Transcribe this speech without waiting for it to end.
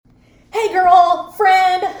Hey girl,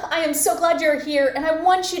 friend, I am so glad you're here, and I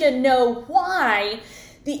want you to know why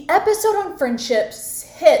the episode on friendships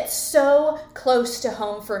hit so close to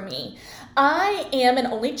home for me. I am an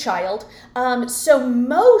only child, so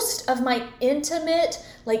most of my intimate,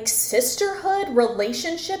 sisterhood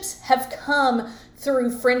relationships have come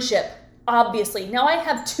through friendship, obviously. Now I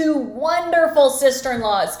have two wonderful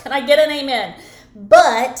sister-in-laws. Can I get an amen?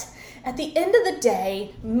 But at the end of the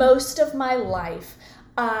day, most of my life,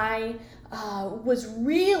 I was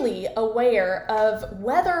really aware of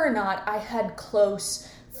whether or not I had close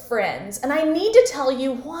friends. And I need to tell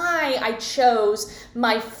you why I chose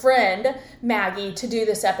my friend Maggie to do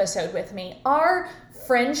this episode with me. Our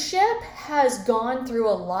friendship has gone through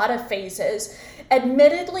a lot of phases.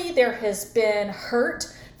 Admittedly, there has been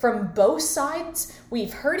hurt from both sides.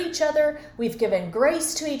 We've hurt each other, we've given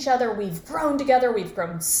grace to each other, we've grown together, we've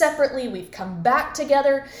grown separately, we've come back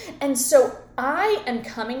together. And so I am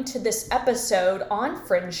coming to this episode on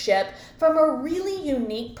friendship from a really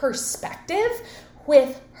unique perspective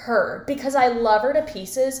with her because I love her to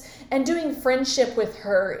pieces, and doing friendship with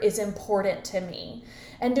her is important to me.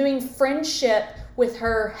 And doing friendship with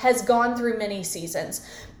her has gone through many seasons.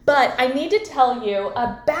 But I need to tell you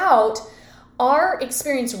about our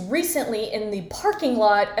experience recently in the parking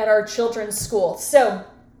lot at our children's school. So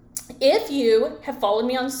if you have followed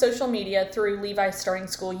me on social media through Levi's Starting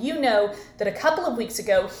School, you know that a couple of weeks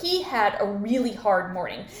ago, he had a really hard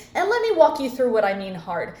morning. And let me walk you through what I mean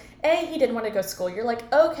hard. A, he didn't want to go to school. You're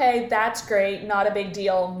like, okay, that's great. Not a big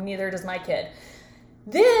deal. Neither does my kid.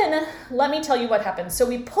 Then let me tell you what happened. So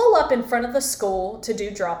we pull up in front of the school to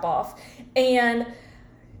do drop off, and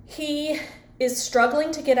he is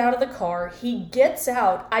struggling to get out of the car. He gets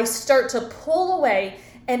out. I start to pull away,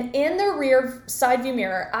 and in the rear side view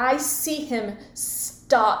mirror, I see him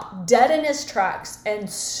stop dead in his tracks and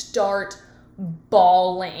start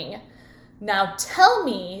bawling. Now tell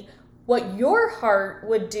me what your heart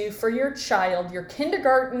would do for your child, your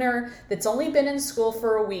kindergartner that's only been in school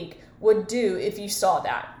for a week, would do if you saw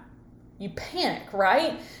that. You panic,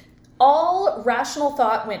 right? All rational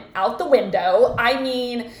thought went out the window. I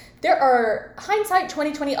mean, there are, hindsight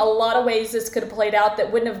 2020, a lot of ways this could have played out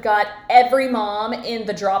that wouldn't have got every mom in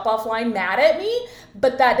the drop-off line mad at me,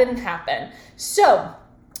 but that didn't happen. So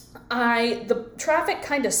the traffic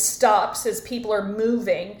kind of stops as people are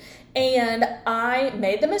moving, and I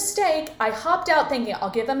made the mistake. I hopped out thinking,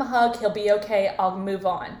 I'll give him a hug, he'll be okay, I'll move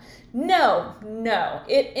on. No.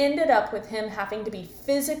 It ended up with him having to be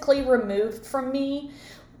physically removed from me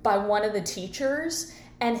by one of the teachers,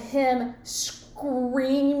 and him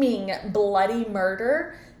screaming bloody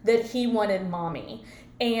murder that he wanted mommy.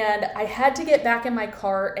 And I had to get back in my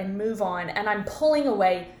car and move on, and I'm pulling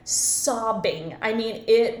away sobbing. I mean,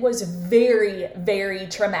 it was very, very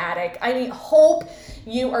traumatic. I mean, hope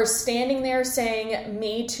you are standing there saying,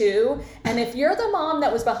 me too. And if you're the mom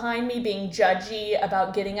that was behind me being judgy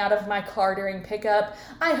about getting out of my car during pickup,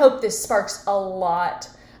 I hope this sparks a lot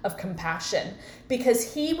of compassion,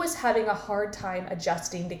 because he was having a hard time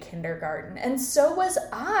adjusting to kindergarten, and so was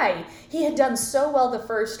I. He had done so well the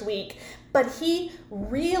first week, but he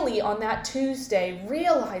really on that Tuesday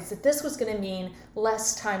realized that this was going to mean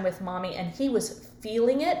less time with mommy, and he was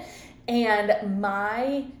feeling it. And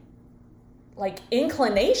my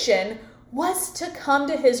inclination was to come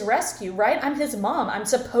to his rescue, right? I'm his mom. I'm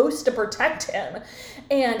supposed to protect him.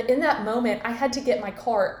 And in that moment, I had to get my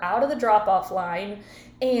car out of the drop-off line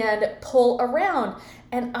and pull around.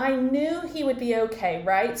 And I knew he would be okay,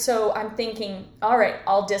 right? So I'm thinking, all right,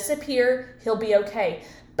 I'll disappear. He'll be okay.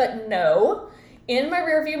 But no, in my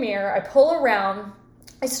rearview mirror, I pull around.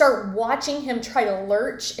 I start watching him try to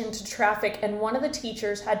lurch into traffic, and one of the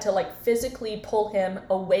teachers had to physically pull him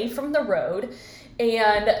away from the road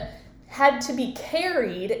and had to be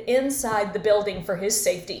carried inside the building for his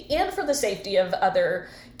safety and for the safety of other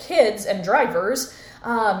kids and drivers.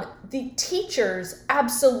 The teachers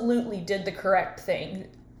absolutely did the correct thing.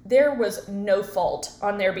 There was no fault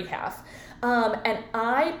on their behalf. And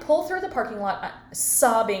I pull through the parking lot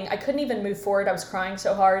sobbing. I couldn't even move forward. I was crying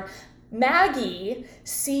so hard. Maggie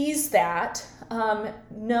sees that,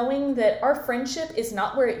 knowing that our friendship is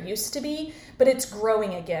not where it used to be, but it's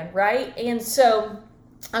growing again, right? And so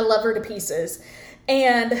I love her to pieces.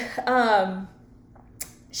 And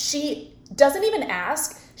she doesn't even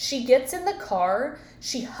ask. She gets in the car,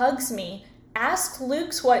 she hugs me, asks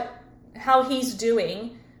Luke how he's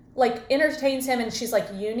doing, entertains him, and she's like,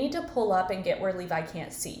 you need to pull up and get where Levi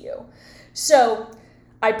can't see you. So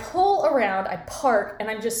I pull around, I park, and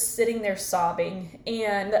I'm just sitting there sobbing.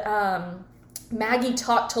 And Maggie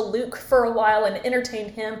talked to Luke for a while and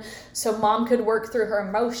entertained him so mom could work through her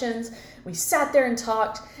emotions. We sat there and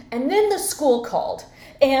talked, and then the school called.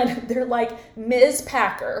 And they're like, Ms.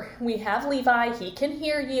 Packer, we have Levi. He can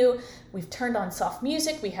hear you. We've turned on soft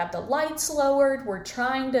music. We have the lights lowered. We're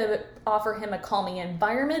trying to offer him a calming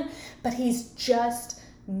environment, but he's just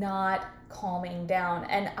not calming down.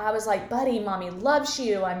 And I was like, buddy, mommy loves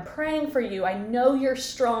you. I'm praying for you. I know you're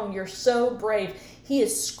strong. You're so brave. He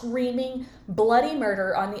is screaming bloody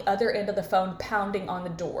murder on the other end of the phone, pounding on the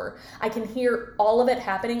door. I can hear all of it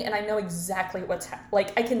happening, and I know exactly what's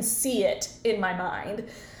like. I can see it in my mind.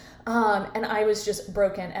 And I was just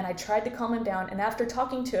broken, and I tried to calm him down. And after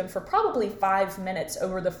talking to him for probably 5 minutes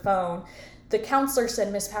over the phone, the counselor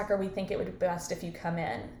said, Miss Packer, we think it would be best if you come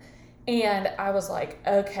in. And I was like,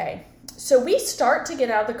 okay. So we start to get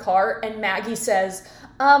out of the car, and Maggie says,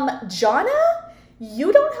 Jonna,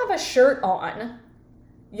 you don't have a shirt on.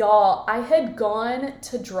 Y'all, I had gone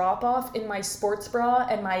to drop off in my sports bra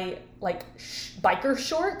and my biker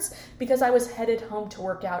shorts because I was headed home to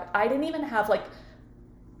work out. I didn't even have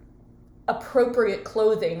appropriate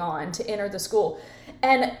clothing on to enter the school.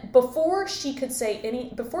 And before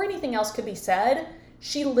anything else could be said,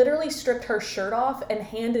 she literally stripped her shirt off and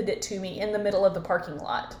handed it to me in the middle of the parking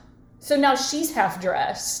lot. So now she's half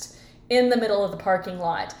dressed in the middle of the parking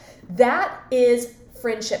lot. That is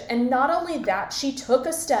friendship. And not only that, she took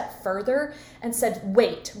a step further and said,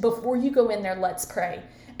 wait, before you go in there, let's pray.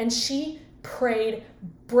 And she prayed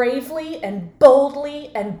bravely and boldly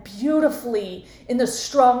and beautifully in the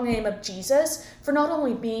strong name of Jesus for not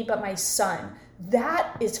only me, but my son.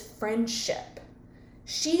 That is friendship.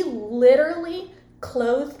 She literally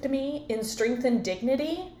clothed me in strength and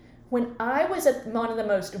dignity when I was at one of the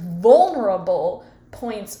most vulnerable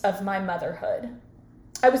points of my motherhood.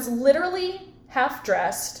 I was literally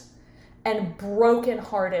half-dressed and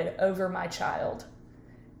brokenhearted over my child.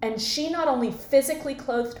 And she not only physically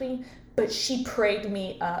clothed me, but she prayed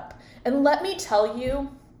me up. And let me tell you,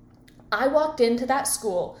 I walked into that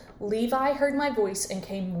school. Levi heard my voice and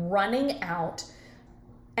came running out,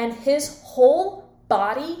 and his whole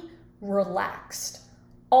body relaxed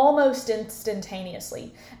almost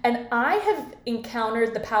instantaneously. And I have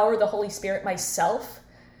encountered the power of the Holy Spirit myself,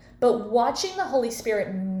 but watching the Holy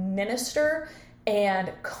Spirit minister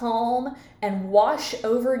and calm and wash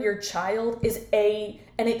over your child is an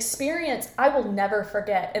experience I will never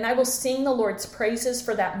forget. And I will sing the Lord's praises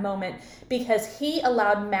for that moment because he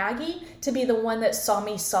allowed Maggie to be the one that saw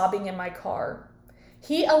me sobbing in my car.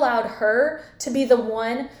 He allowed her to be the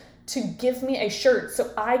one to give me a shirt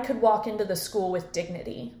so I could walk into the school with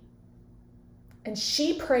dignity. And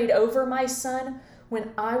she prayed over my son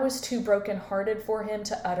when I was too brokenhearted for him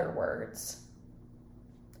to utter words.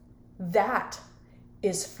 That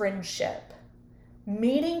is friendship.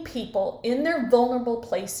 Meeting people in their vulnerable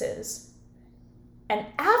places. And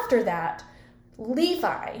after that,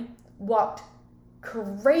 Levi walked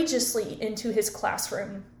courageously into his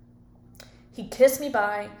classroom. He kissed me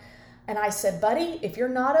bye, and I said, buddy, if you're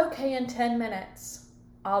not okay in 10 minutes,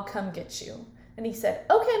 I'll come get you. And he said,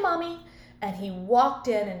 okay, mommy. And he walked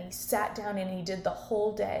in and he sat down and he did the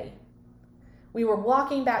whole day. We were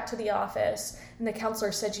walking back to the office, and the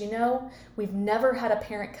counselor said, we've never had a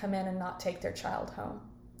parent come in and not take their child home.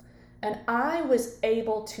 And I was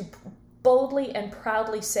able to boldly and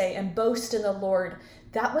proudly say and boast in the Lord,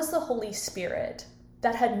 that was the Holy Spirit.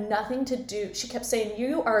 That had nothing to do. She kept saying,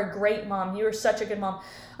 you are a great mom. You are such a good mom.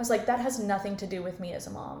 I was like, that has nothing to do with me as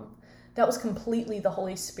a mom. That was completely the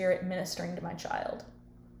Holy Spirit ministering to my child.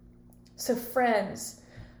 So friends,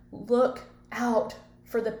 look out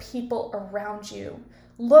for the people around you.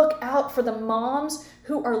 Look out for the moms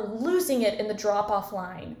who are losing it in the drop-off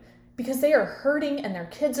line because they are hurting and their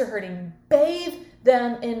kids are hurting. Bathe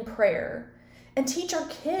them in prayer and teach our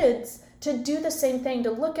kids to do the same thing,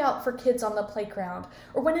 to look out for kids on the playground,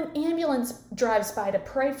 or when an ambulance drives by, to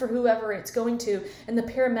pray for whoever it's going to and the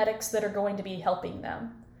paramedics that are going to be helping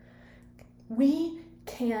them. We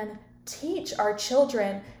can teach our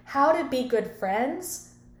children how to be good friends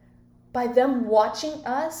by them watching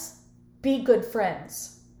us be good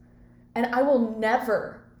friends. And I will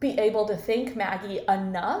never be able to thank Maggie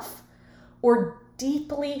enough or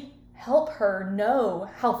deeply help her know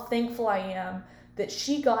how thankful I am that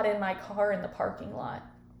she got in my car in the parking lot.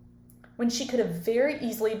 When she could have very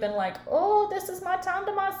easily been like, oh, this is my time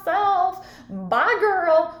to myself. Bye,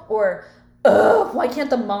 girl. Or, why can't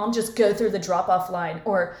the mom just go through the drop-off line?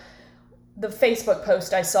 Or the Facebook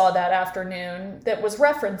post I saw that afternoon that was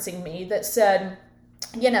referencing me that said,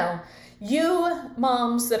 you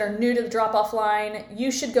moms that are new to the drop-off line,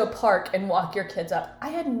 you should go park and walk your kids up. I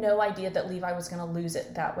had no idea that Levi was going to lose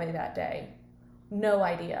it that way that day. No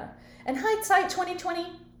idea. And hindsight 2020,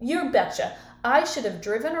 you betcha. I should have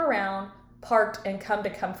driven around, parked, and come to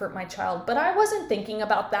comfort my child. But I wasn't thinking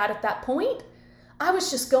about that at that point. I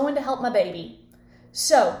was just going to help my baby.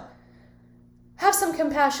 So, have some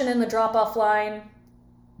compassion in the drop-off line.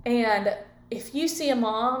 And if you see a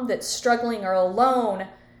mom that's struggling or alone,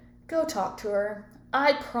 go talk to her.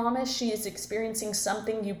 I promise she is experiencing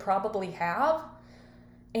something you probably have.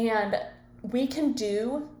 And we can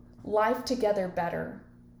do life together better,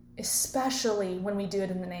 especially when we do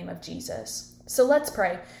it in the name of Jesus. So let's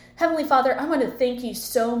pray. Heavenly Father, I want to thank you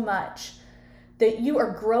so much that you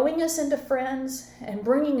are growing us into friends and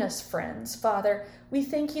bringing us friends. Father, we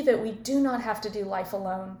thank you that we do not have to do life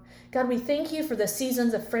alone. God, we thank you for the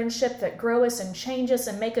seasons of friendship that grow us and change us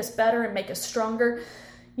and make us better and make us stronger.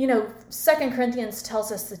 You know, 2 Corinthians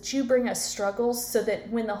tells us that you bring us struggles so that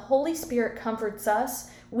when the Holy Spirit comforts us,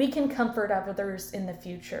 we can comfort others in the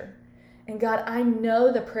future. And God, I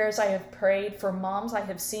know the prayers I have prayed for moms I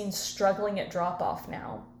have seen struggling at drop-off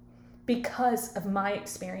now because of my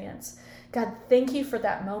experience. God, thank you for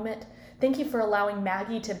that moment. Thank you for allowing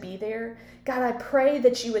Maggie to be there. God, I pray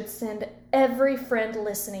that you would send every friend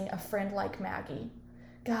listening a friend like Maggie.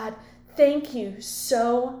 God, thank you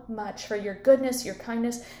so much for your goodness, your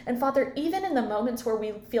kindness. And Father, even in the moments where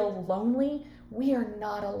we feel lonely, we are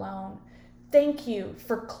not alone. Thank you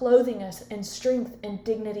for clothing us in strength and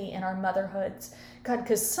dignity in our motherhoods. God,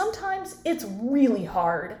 because sometimes it's really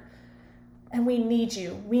hard. And we need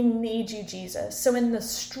you. We need you, Jesus. So in the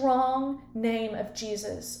strong name of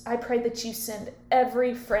Jesus, I pray that you send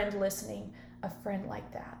every friend listening a friend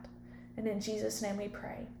like that. And in Jesus' name we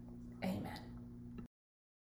pray. Amen.